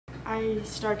I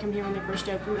started coming here when they first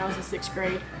opened when I was in 6th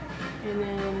grade. And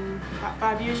then about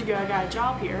 5 years ago I got a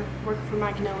job here, working for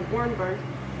Mike and Ellen Warrenburg.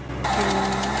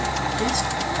 And just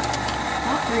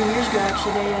about 3 years ago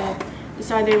actually, they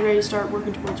decided they were ready to start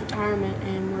working towards retirement,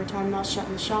 and we were talking about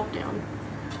shutting the shop down.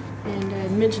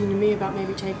 And mentioned to me about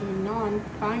maybe taking it on,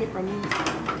 buying it from them.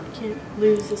 I can't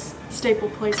lose this staple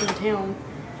place in town.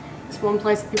 It's one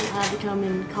place that people have to come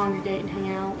and congregate and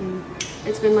hang out, and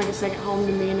it's been like a second home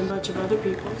to me and a bunch of other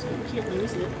people, so you can't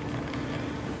lose it.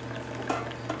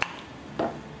 So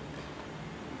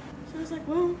I was like,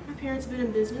 well, my parents have been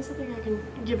in business, I think I can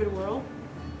give it a whirl.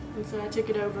 And so I took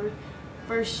it over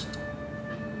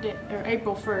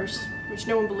April 1st, which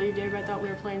no one believed. Everybody thought we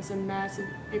were playing some massive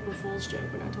April Fool's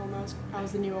joke when I told them I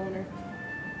was the new owner.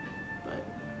 But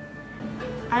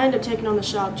I ended up taking on the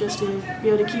shop just to be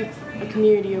able to keep a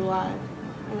community alive.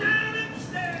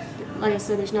 Like I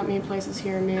said, there's not many places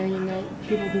here in Marion that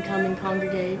people can come and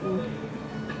congregate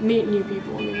and meet new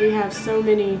people. I mean, we have so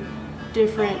many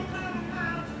different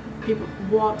people,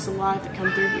 walks of life that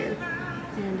come through here,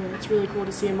 and it's really cool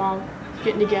to see them all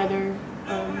getting together,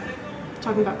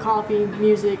 talking about coffee,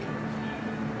 music,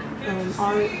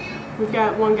 art. We've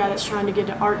got one guy that's trying to get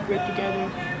an art group together.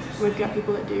 We've got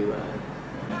people that do,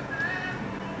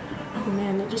 oh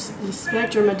man, just the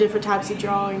spectrum of different types of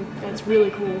drawing. That's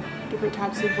really cool. Different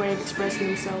types of way of expressing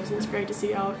themselves, and it's great to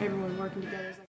see everyone working together.